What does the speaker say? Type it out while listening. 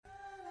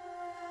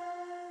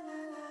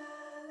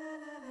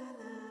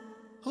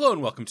Hello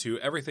and welcome to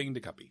Everything to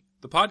Guppy,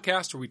 the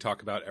podcast where we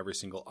talk about every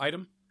single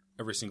item,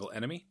 every single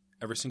enemy,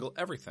 every single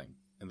everything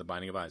in The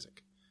Binding of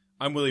Isaac.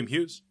 I'm William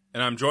Hughes,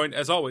 and I'm joined,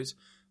 as always,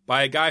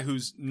 by a guy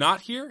who's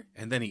not here,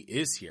 and then he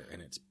is here,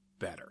 and it's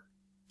better.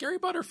 Gary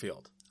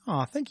Butterfield.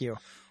 Oh, thank you.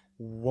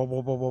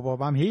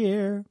 I'm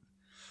here.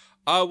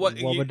 What?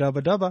 Wubba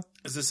dubba dubba.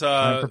 Is this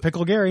Time for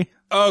Pickle Gary.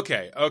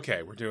 Okay.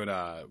 We're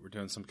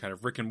doing some kind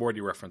of Rick and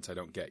Morty reference I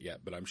don't get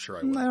yet, but I'm sure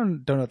I will. I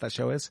don't know what that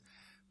show is,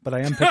 but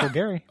I am Pickle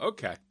Gary.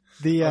 Okay.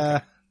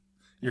 You're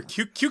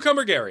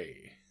Cucumber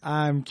Gary.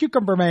 I'm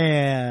Cucumber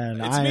Man.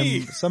 It's I'm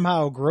me.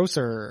 somehow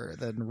grosser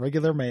than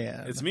regular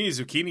man. It's me,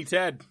 Zucchini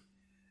Ted.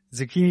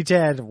 Zucchini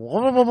Ted.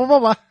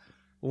 Wubba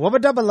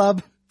dubba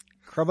lub.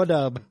 Crubba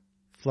dub.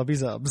 Flubby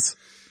zubs.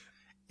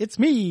 It's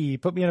me.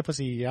 Put me in a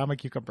pussy. I'm a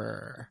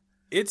cucumber.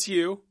 It's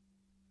you.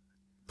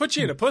 Put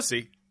you in a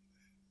pussy.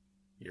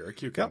 You're a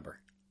cucumber.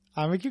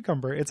 Yep. I'm a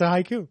cucumber. It's a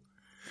haiku.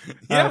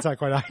 Yeah. It's not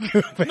quite a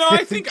haiku. But No,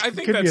 I think could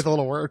be that's a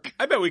little work.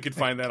 I bet we could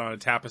find that on a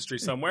tapestry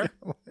somewhere.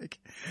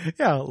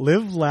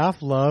 Live,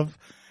 laugh, love.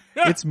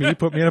 It's me.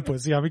 Put me in a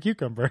pussy. I'm a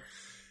cucumber.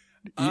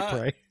 Eat,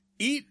 pray.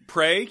 Eat,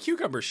 pray,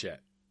 cucumber shit.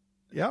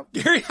 Yep.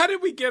 Gary, how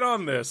did we get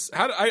on this?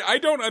 I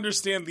don't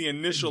understand the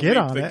initial Get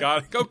leap on that it.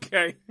 got.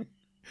 Okay.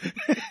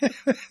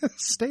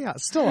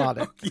 Still on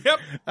it. Yep.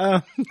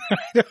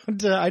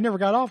 I never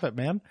got off it,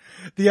 man.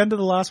 The end of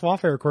the last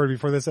Waffle record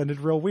before this ended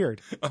real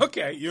weird.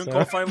 Okay. You and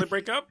Cole finally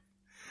break up?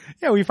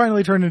 Yeah, we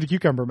finally turned into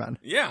cucumber men.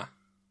 Yeah.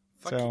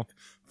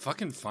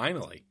 Fucking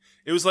finally.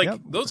 It was like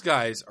those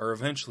guys are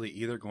eventually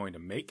either going to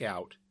make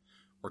out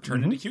or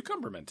turn into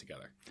cucumber men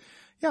together.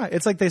 Yeah,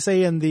 it's like they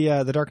say in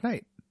the Dark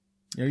Knight.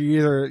 You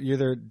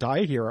either die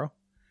a hero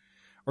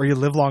or you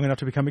live long enough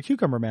to become a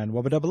cucumber man.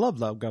 Wubba dubba lub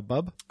lub gub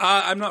bub.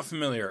 I'm not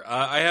familiar.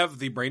 I have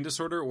the brain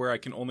disorder where I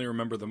can only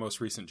remember the most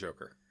recent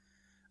Joker.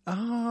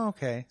 Oh,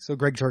 okay. So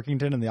Greg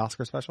Turkington in the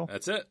Oscar special.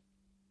 That's it.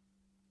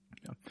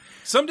 Yeah.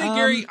 Someday,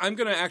 Gary, I'm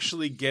going to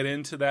actually get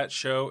into that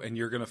show and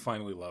you're going to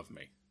finally love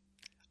me.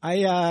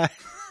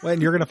 When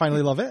you're going to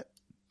finally love it.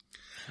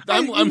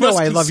 I'm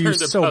I love you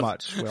concerned so about-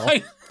 much,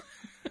 Will.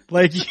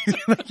 Like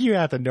you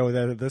have to know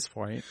that at this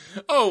point.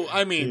 Oh,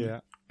 I mean,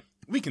 Yeah.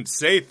 we can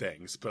say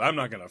things, but I'm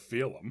not going to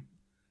feel them.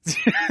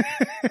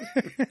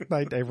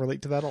 I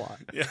relate to that a lot.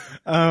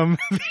 Yeah.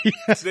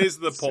 Today's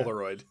the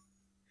Polaroid.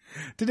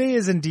 Today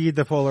is indeed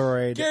the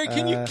Polaroid. Gary,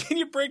 can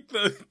you break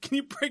the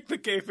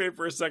kayfabe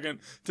for a second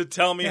to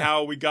tell me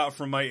how we got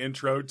from my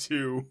intro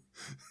to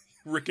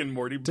Rick and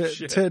Morty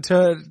shit?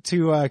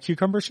 to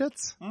cucumber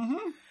shits?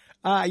 Mm-hmm.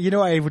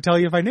 I would tell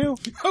you if I knew.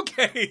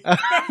 Okay.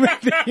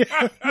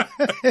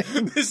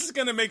 This is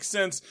going to make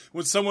sense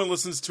when someone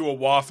listens to a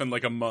WAF in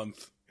like a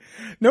month.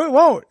 No, it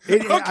won't.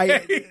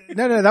 Okay.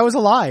 No, that was a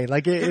lie.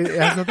 Like it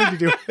has nothing to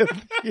do with.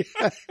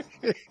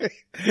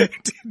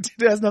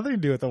 It has nothing to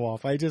do with the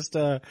WAF. I just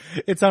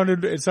it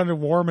sounded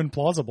warm and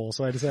plausible,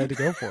 so I decided to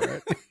go for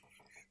it.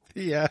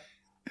 Yeah.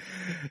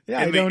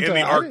 In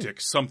the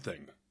Arctic,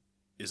 something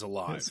is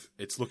alive.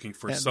 It's looking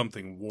for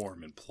something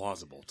warm and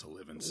plausible to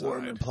live inside.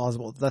 Warm and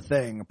plausible. The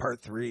Thing,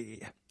 Part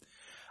 3.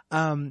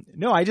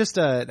 No, I just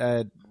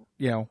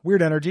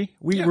weird energy.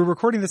 We're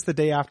recording this the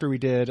day after we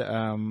did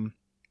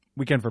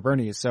Weekend for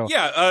Bernie's. So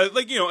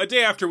a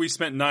day after we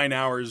spent 9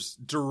 hours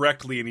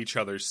directly in each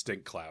other's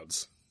stink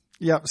clouds.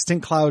 Yeah,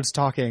 stink clouds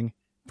talking,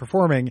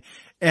 performing,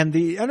 and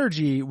the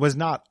energy was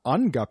not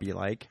unguppy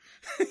like.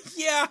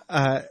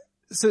 Yeah.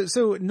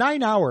 So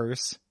 9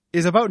 hours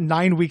is about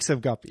 9 weeks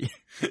of guppy.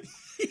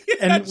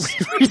 And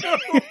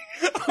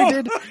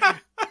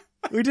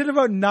we did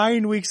about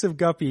 9 weeks of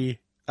guppy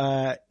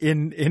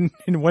in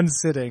one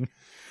sitting.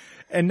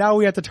 And now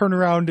we have to turn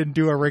around and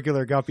do a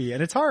regular guppy,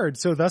 and it's hard.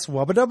 So that's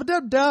wubba dubba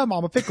dub dub.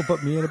 Mama pickle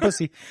put me in a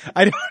pussy.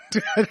 I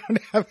don't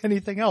have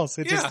anything else.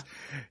 It just,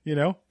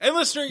 And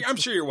listener, I'm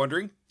sure you're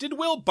wondering, did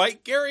Will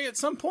bite Gary at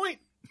some point?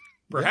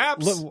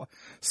 Perhaps.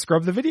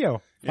 Scrub the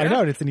video. Find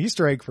out. It's an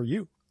Easter egg for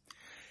you.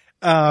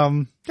 There's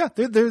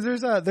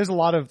a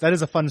lot of, that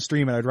is a fun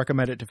stream, and I'd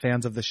recommend it to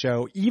fans of the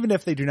show, even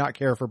if they do not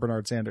care for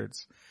Bernard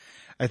Sanders.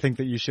 I think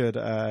that you should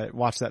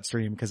watch that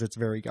stream because it's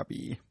very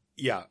guppy.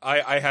 Yeah,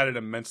 I had an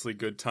immensely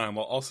good time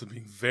while also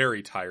being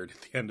very tired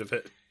at the end of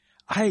it.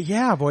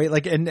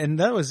 And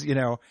that was,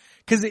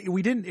 cause it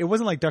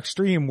wasn't like Duck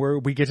Stream where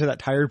we get to that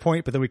tired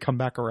point, but then we come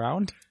back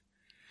around.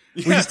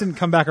 Yeah. We just didn't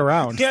come back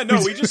around. Yeah,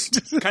 no, we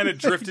just kind of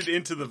drifted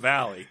into the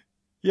valley.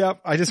 Yep.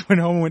 I just went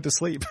home and went to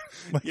sleep.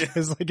 It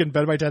was like in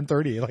bed by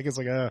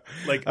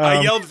 10:30.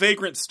 I yelled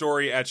Vagrant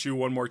Story at you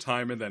one more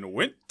time and then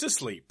went to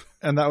sleep.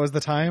 And that was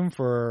the time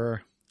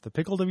for the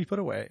pickle to be put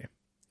away.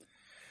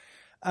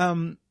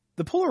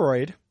 The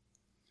Polaroid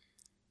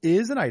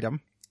is an item.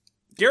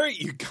 Gary,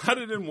 you got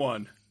it in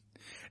one.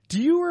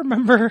 Do you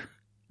remember,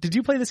 did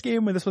you play this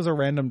game when this was a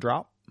random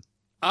drop?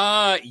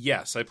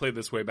 Yes, I played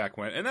this way back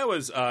when, and that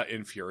was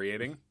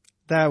infuriating.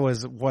 That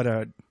was what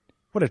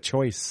a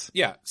choice.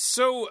 Yeah.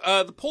 So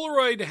the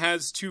Polaroid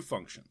has two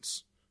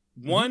functions.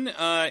 One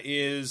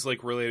is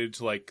like related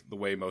to like the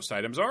way most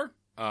items are,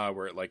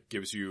 where it like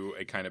gives you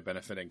a kind of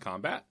benefit in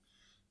combat.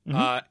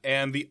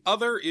 And the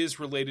other is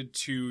related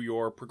to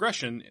your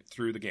progression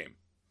through the game.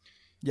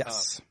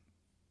 Yes.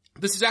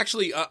 This is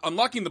actually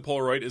unlocking the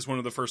Polaroid is one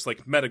of the first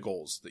like meta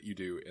goals that you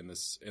do in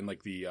this in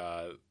like the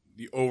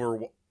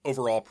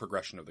overall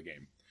progression of the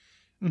game.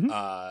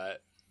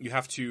 You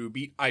have to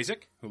beat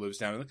Isaac, who lives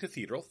down in the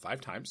cathedral,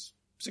 5 times,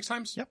 6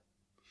 times. Yep,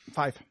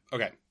 5.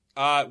 Okay.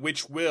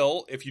 Which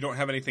will, if you don't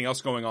have anything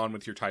else going on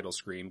with your title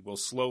screen, will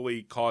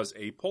slowly cause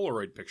a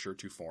Polaroid picture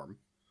to form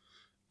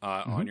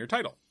on your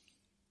title.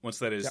 Once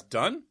that is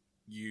done,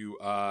 you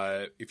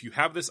if you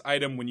have this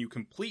item when you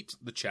complete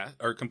the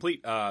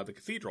complete the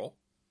cathedral,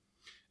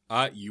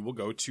 you will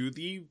go to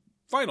the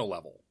final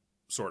level,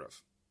 sort of.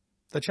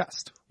 The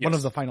chest, Yes. one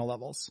of the final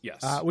levels.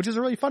 Yes. Which is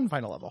a really fun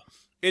final level.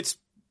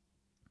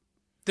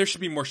 There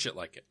should be more shit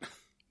like it.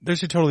 There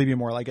should totally be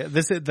more like it.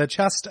 The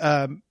chest,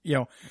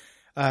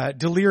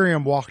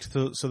 Delirium walked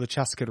so the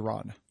chest could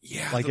run.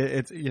 Yeah. Like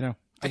it's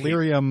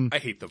Delirium. I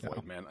hate the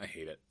void, man. I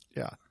hate it.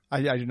 Yeah.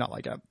 I do not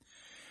like it.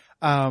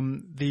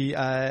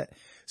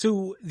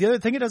 So the other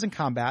thing it does in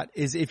combat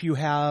is if you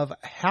have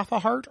half a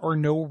heart or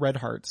no red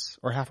hearts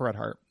or half a red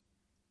heart,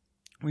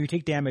 when you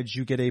take damage,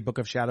 you get a Book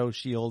of Shadows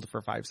shield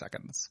for 5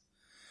 seconds.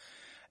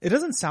 It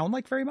doesn't sound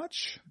like very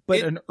much,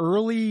 but an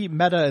early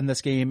meta in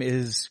this game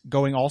is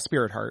going all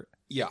Spirit Heart.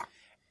 Yeah.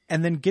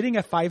 And then getting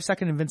a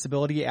 5-second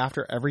invincibility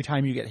after every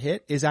time you get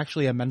hit is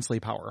actually immensely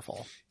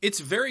powerful. It's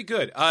very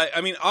good.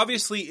 I mean,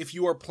 obviously, if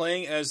you are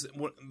playing as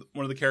one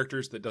of the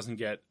characters that doesn't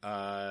get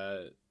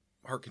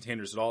heart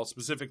containers at all,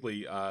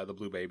 specifically the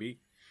Blue Baby,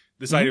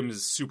 this item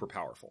is super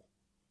powerful.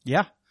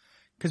 Yeah.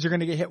 Because you're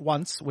going to get hit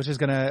once, which is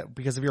going to,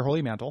 because of your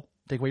Holy Mantle,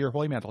 take away your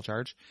Holy Mantle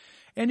charge.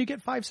 And you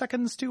get 5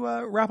 seconds to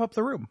wrap up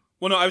the room.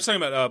 Well, no, I was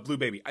talking about Blue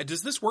Baby.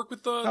 Does this work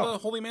with the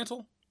Holy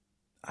Mantle?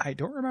 I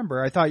don't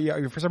remember. I thought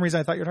for some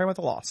reason I thought you were talking about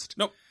the Lost.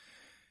 Nope.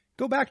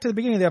 Go back to the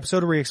beginning of the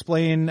episode where we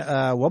explain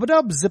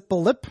Wubba-dub,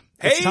 Zip-a-lip.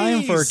 It's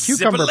time for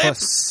Cucumber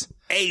Puss.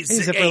 Hey,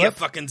 you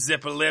fucking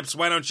Zipper Lips.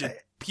 Why don't you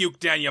puke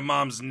down your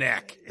mom's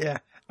neck? Yeah.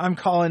 I'm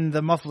calling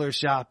the muffler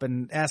shop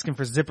and asking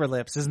for Zipper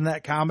Lips. Isn't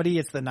that comedy?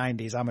 It's the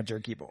 90s. I'm a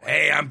jerky boy.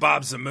 Hey, I'm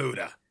Bob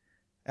Zamuda.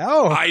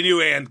 Oh. I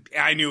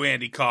knew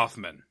Andy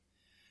Kaufman.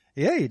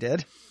 Yeah, you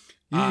did.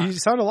 You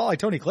sound a lot like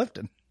Tony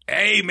Clifton.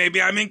 Hey,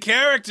 maybe I'm in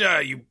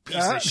character, you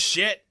piece of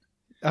shit.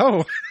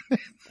 Oh.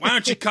 Why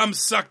don't you come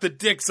suck the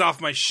dicks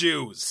off my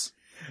shoes?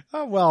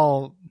 Oh,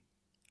 well,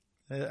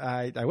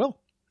 I will.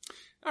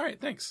 All right,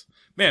 thanks.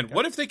 Man,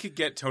 what if they could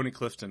get Tony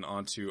Clifton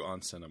on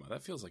cinema?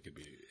 That feels like it'd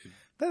be...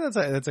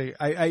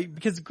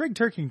 Because Greg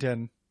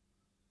Turkington,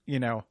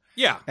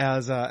 Yeah.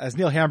 as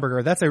Neil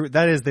Hamburger,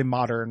 that is the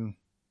modern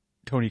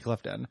Tony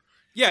Clifton.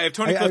 Yeah, if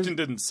Tony Clifton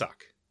didn't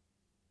suck.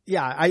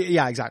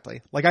 Yeah,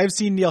 exactly. Like I've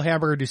seen Neil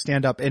Hamburger do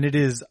stand up and it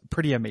is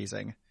pretty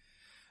amazing.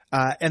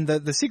 And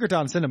the secret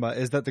on cinema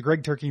is that the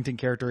Greg Turkington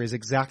character is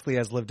exactly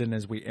as lived in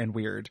and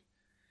weird.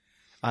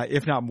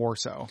 If not more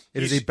so.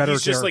 It is a better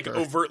he's just character.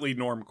 Like overtly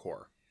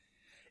normcore.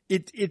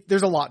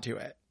 There's a lot to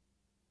it.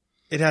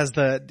 It has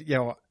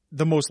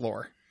the most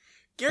lore.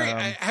 Gary,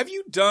 have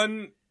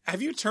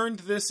you turned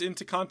this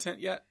into content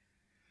yet?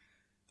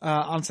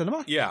 On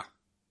cinema? Yeah.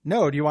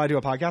 No, do you want to do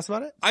a podcast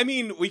about it? I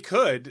mean, we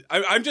could.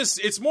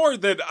 It's more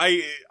that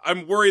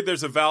I'm worried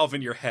there's a valve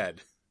in your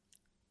head.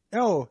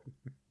 Oh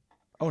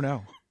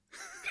no.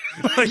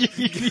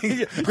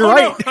 You're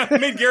right. No, I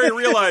made Gary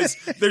realize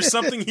there's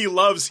something he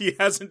loves he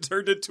hasn't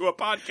turned into a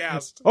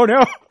podcast. Oh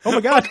no. Oh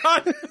my God.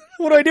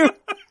 What do I do?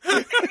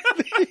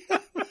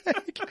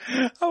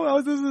 Oh,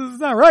 well, this is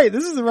not right.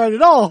 This isn't right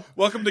at all.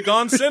 Welcome to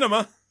Gone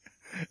Cinema.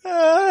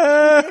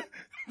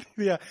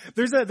 Yeah.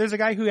 There's a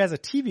guy who has a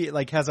TV,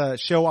 like has a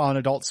show on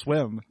Adult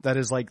Swim that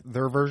is like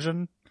their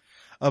version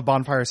of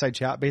Bonfire Side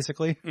Chat,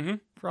 basically,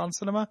 for On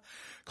Cinema,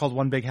 called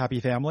One Big Happy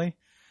Family.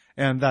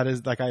 And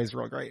that guy is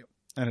real great.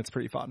 And it's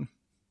pretty fun.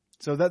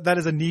 So that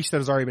is a niche that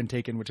has already been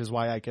taken, which is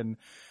why I can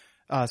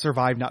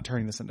survive not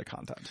turning this into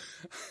content.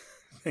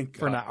 Thank God.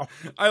 For now.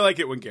 I like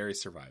it when Gary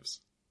survives.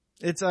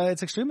 It's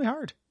extremely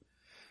hard.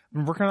 I've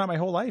been working on it my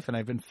whole life and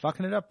I've been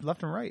fucking it up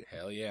left and right.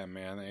 Hell yeah,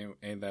 man.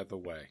 Ain't that the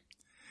way?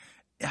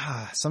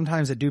 Yeah,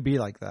 sometimes it do be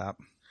like that.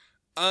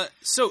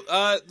 So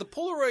the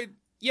Polaroid,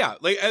 yeah,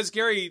 like as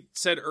Gary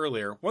said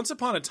earlier, once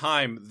upon a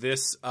time,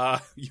 this,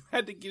 you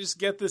had to just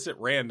get this at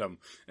random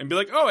and be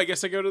like, oh, I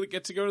guess I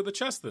get to go to the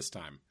chest this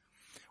time.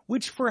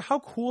 Which, for how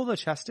cool the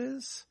chest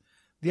is,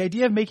 the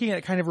idea of making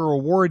it kind of a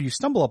reward you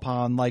stumble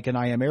upon, like an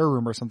I Am Air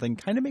Room or something,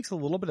 kind of makes a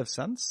little bit of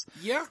sense.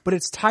 Yeah. But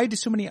it's tied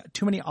to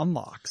too many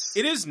unlocks.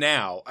 It is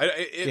now.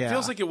 It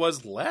feels like it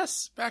was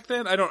less back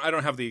then. I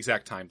don't have the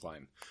exact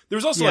timeline. There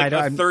was also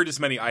a third as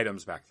many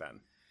items back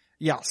then.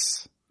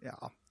 Yes.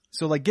 Yeah.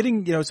 So like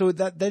getting, so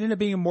that ended up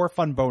being a more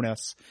fun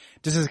bonus,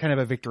 just as kind of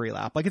a victory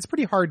lap. Like it's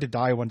pretty hard to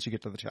die once you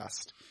get to the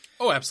chest.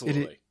 Oh,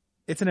 absolutely.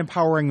 It's an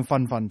empowering,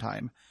 fun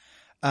time.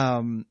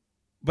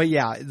 But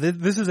yeah,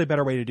 this is a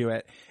better way to do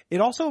it.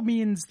 It also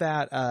means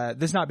that,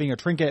 this not being a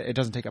trinket, it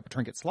doesn't take up a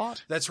trinket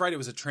slot. That's right. It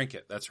was a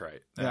trinket. That's right.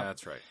 Yeah.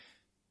 That's right.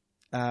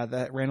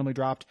 that randomly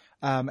dropped.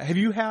 Have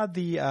you had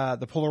the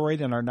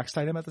Polaroid and our next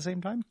item at the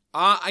same time?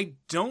 I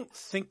don't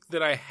think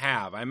that I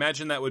have. I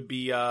imagine that would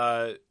be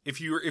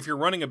if you're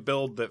running a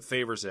build that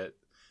favors it,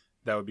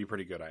 that would be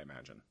pretty good. I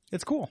imagine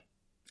It's cool.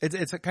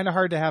 It's kind of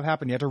hard to have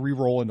happen. You have to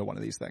re-roll into one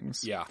of these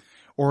things. Yeah.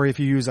 Or if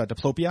you use a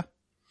Diplopia.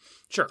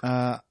 Sure.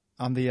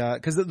 On the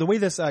because the way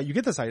this you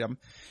get this item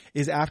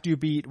is after you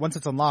beat once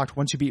it's unlocked.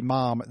 Once you beat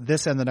Mom,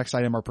 this and the next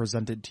item are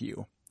presented to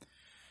you,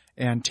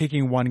 and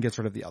taking one gets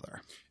rid of the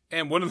other.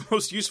 And one of the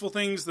most useful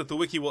things that the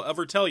wiki will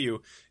ever tell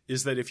you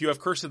is that if you have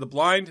Curse of the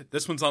Blind,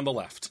 this one's on the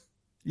left.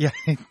 Yeah,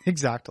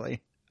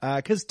 exactly.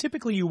 Because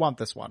typically you want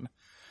this one.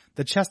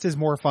 The chest is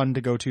more fun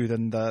to go to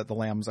than the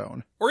lamb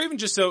zone. Or even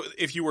just so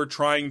if you were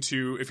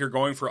if you're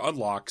going for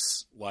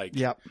unlocks, like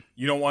Yep.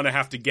 you don't want to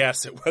have to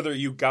guess at whether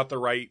you got the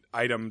right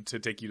item to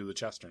take you to the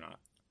chest or not.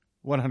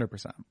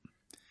 100%.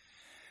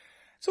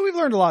 So we've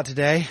learned a lot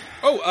today.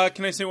 Oh,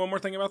 can I say one more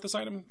thing about this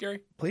item,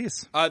 Gary?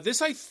 Please.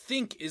 This, I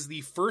think, is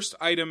the first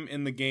item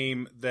in the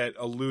game that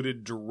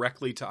alluded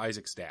directly to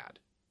Isaac's dad.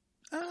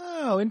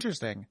 Oh,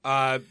 interesting.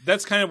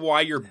 That's kind of why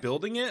you're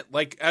building it.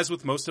 Like, as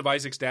with most of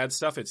Isaac's dad's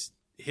stuff, it's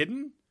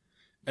hidden.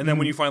 And then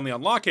when you finally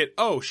unlock it,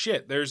 oh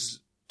shit,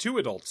 there's 2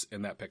 adults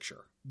in that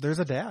picture. There's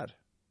a dad.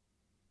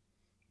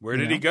 Where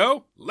did he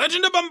go?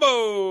 Legend of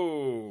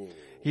Bumbo!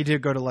 He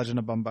did go to Legend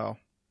of Bumbo.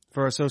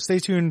 So stay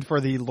tuned for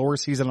the lore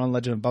season on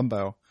Legend of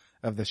Bumbo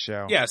of this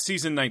show. Yeah,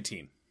 season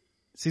 19.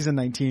 Season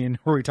 19,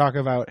 where we talk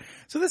about...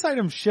 So this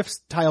item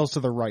shifts tiles to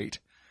the right.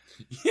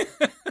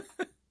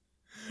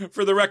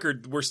 For the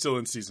record, we're still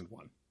in season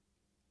 1.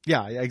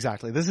 Yeah,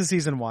 exactly. This is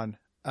season 1.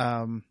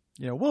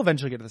 We'll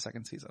eventually get to the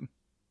second season.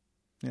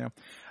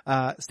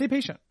 Stay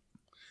patient.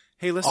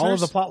 Hey, listeners. All of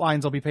the plot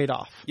lines will be paid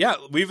off. Yeah,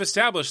 we've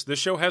established this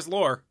show has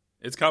lore.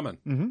 It's coming.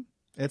 Mm-hmm.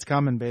 It's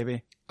coming,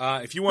 baby.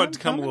 If you want I'm to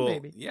come coming, a little...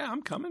 baby. Yeah,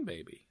 I'm coming,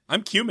 baby.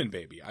 I'm cumin,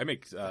 baby. I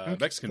make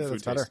Mexican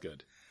food taste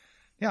good.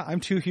 Yeah, I'm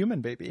too human,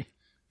 baby.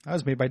 I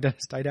was made by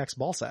Dennis Didak's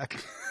ballsack.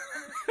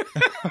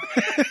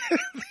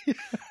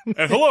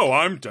 And hello,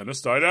 I'm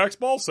Dennis Didak's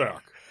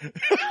ballsack.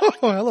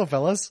 Oh, hello,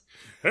 fellas.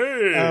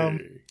 Hey!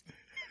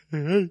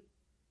 Hey.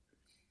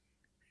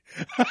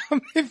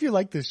 If you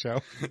like this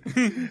show,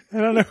 head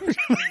on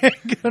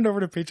over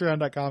to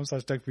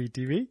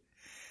patreon.com/DuckFeedTV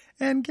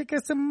and kick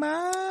us some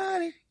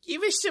money.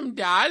 Give us some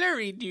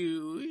dollary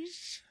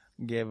dues.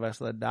 Give us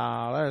the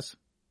dollars.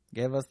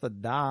 Give us the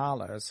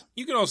dollars.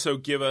 You can also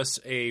give us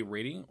a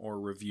rating or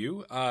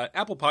review.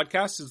 Apple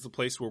Podcasts is the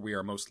place where we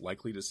are most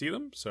likely to see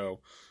them,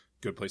 so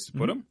good place to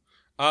put them.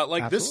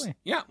 Like Absolutely.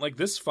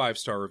 this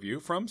 5-star review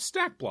from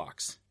Stack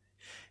Blocks.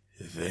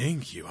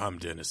 Thank you. I'm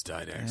Dennis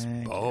Didak's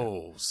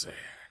ballsack.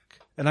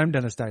 And I'm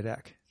Dennis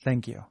Didak.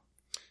 Thank you.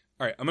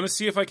 All right, I'm going to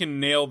see if I can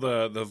nail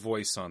the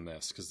voice on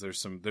this because there's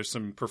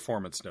some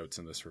performance notes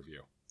in this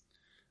review. It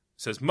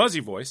says Muzzy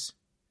voice,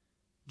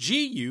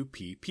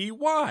 Guppy.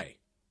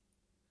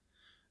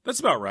 That's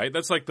about right.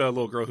 That's like the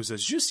little girl who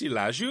says, Je suis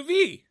la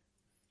vie.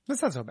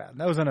 That's not so bad.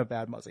 That wasn't a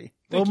bad Muzzy.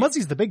 Thank you.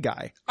 Muzzy's the big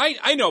guy.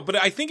 I know, but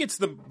I think it's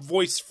the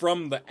voice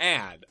from the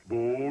ad.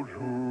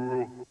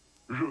 Bonjour,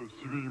 je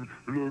suis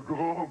le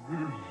grand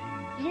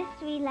Muzzy. Je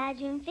suis la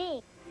jeune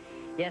fille.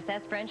 Yes,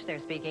 that's French they're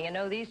speaking. And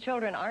no, these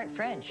children aren't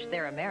French.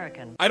 They're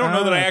American. I don't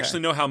know that I okay. actually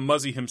know how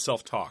Muzzy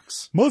himself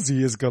talks.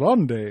 Muzzy is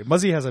grande.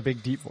 Muzzy has a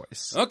big, deep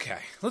voice. Okay,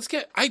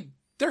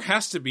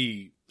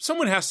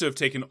 someone has to have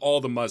taken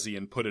all the Muzzy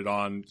and put it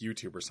on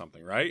YouTube or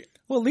something, right?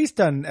 Well, at least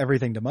done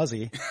everything to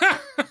Muzzy.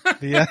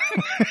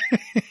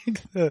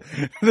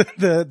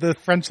 the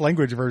French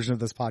language version of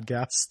this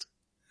podcast.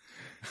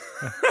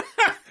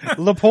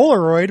 Le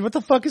Polaroid, what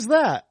the fuck is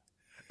that?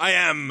 I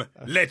am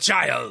le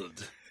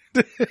child.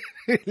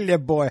 Le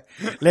boy.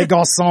 Le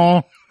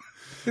garçon.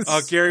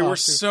 Oh, Gary, we're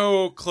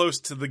so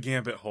close to the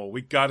Gambit hole.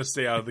 We got to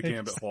stay out of the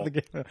Gambit hole.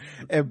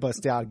 Everybody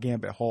stay out of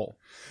Gambit hole.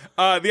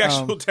 The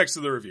actual text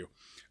of the review.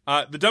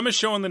 The dumbest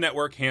show on the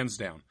network, hands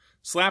down.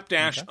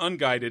 Slapdash,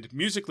 unguided,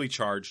 musically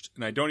charged,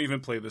 and I don't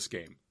even play this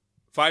game.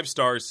 5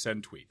 stars,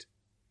 send tweet.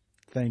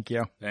 Thank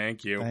you.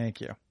 Thank you.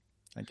 Thank you.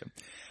 Thank you.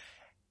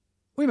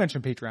 We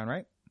mentioned Patreon,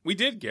 right? We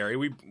did, Gary.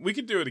 We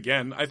could do it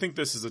again. I think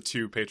this is a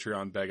 2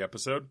 Patreon beg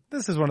episode.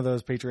 This is one of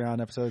those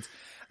Patreon episodes.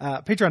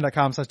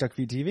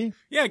 Patreon.com/DuckFeedTV.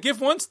 Yeah, give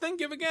once, then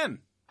give again.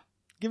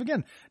 Give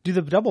again. Do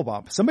the double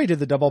bump. Somebody did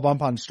the double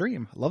bump on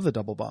stream. Love the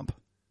double bump.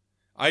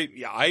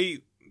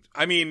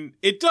 I mean,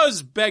 it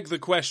does beg the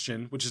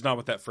question, which is not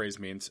what that phrase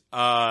means.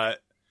 Why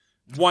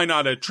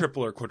not a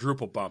triple or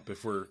quadruple bump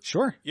if we're...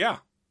 Sure. Yeah.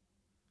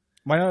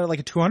 Why not like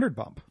a 200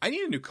 bump? I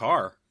need a new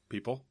car,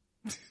 people.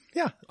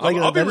 Yeah. I'll be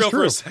that is real for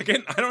true. a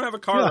second. I don't have a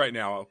car right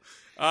now.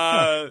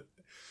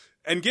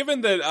 And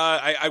given that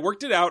I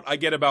worked it out, I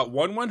get about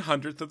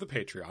 1/100th of the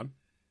Patreon.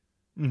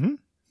 Mm-hmm.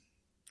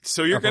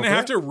 So you're going to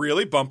have to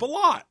really bump a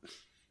lot.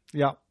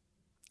 Yeah.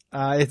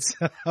 It's,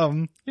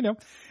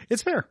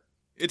 it's fair.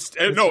 It's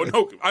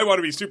no, I want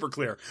to be super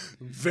clear.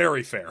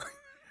 Very fair.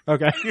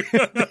 Okay.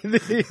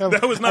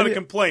 That was not a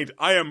complaint.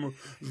 I am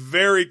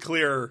very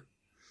clear.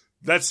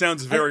 That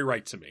sounds very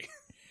right to me.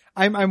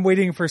 I'm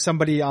waiting for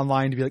somebody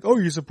online to be like, oh,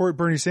 you support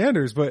Bernie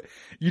Sanders, but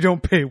you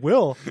don't pay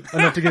Will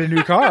enough to get a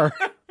new car.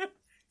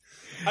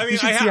 I mean, You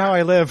should see how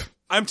I live.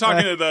 I'm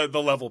talking to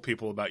the level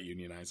people about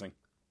unionizing.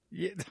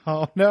 Yeah,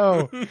 oh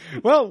no.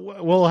 Well,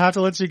 we'll have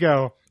to let you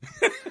go.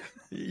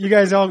 You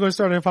guys all go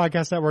start a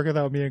podcast network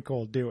without me and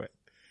Cole. Do it.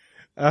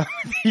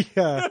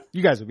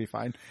 You guys would be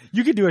fine.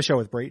 You could do a show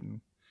with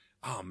Brayton.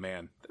 Oh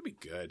man, that'd be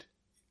good.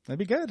 That'd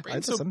be good.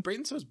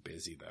 Brayton's so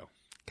busy though.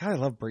 God, I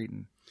love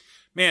Brayton.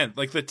 Man,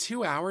 like the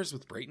 2 hours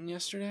with Brayton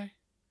yesterday.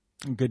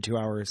 Good 2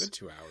 hours. Good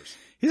 2 hours.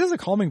 He has a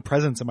calming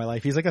presence in my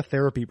life. He's like a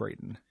therapy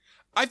Brayton.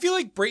 I feel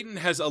like Brayton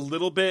has a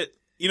little bit,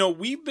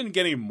 we've been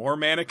getting more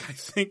manic, I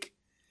think.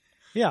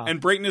 Yeah. And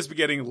Brayton has been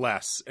getting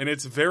less, and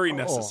it's very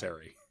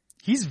necessary.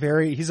 He's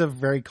a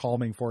very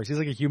calming force. He's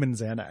like a human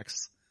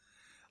Xanax.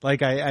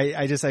 Like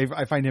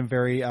I find him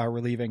very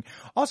relieving.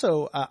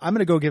 Also, I'm going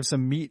to go give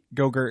some meat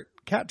Go-Gurt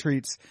cat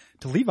treats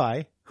to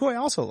Levi, who I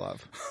also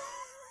love.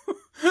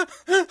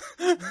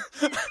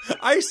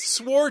 I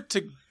swore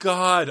to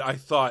God I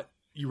thought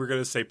you were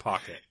going to say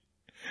Pocket.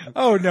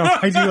 Oh no,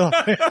 I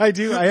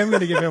do. I am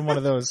going to give him one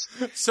of those.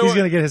 So he's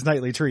going to get his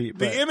nightly treat.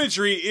 The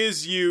imagery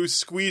is you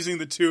squeezing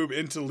the tube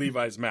into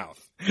Levi's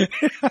mouth.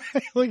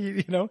 Look,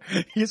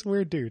 he's a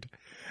weird dude.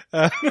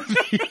 Oh,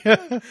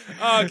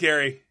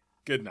 Gary,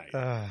 good night.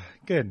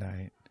 Good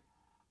night.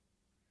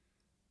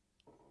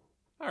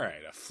 All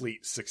right, a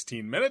fleet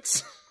 16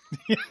 minutes.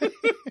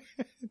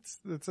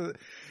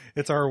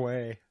 It's our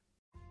way.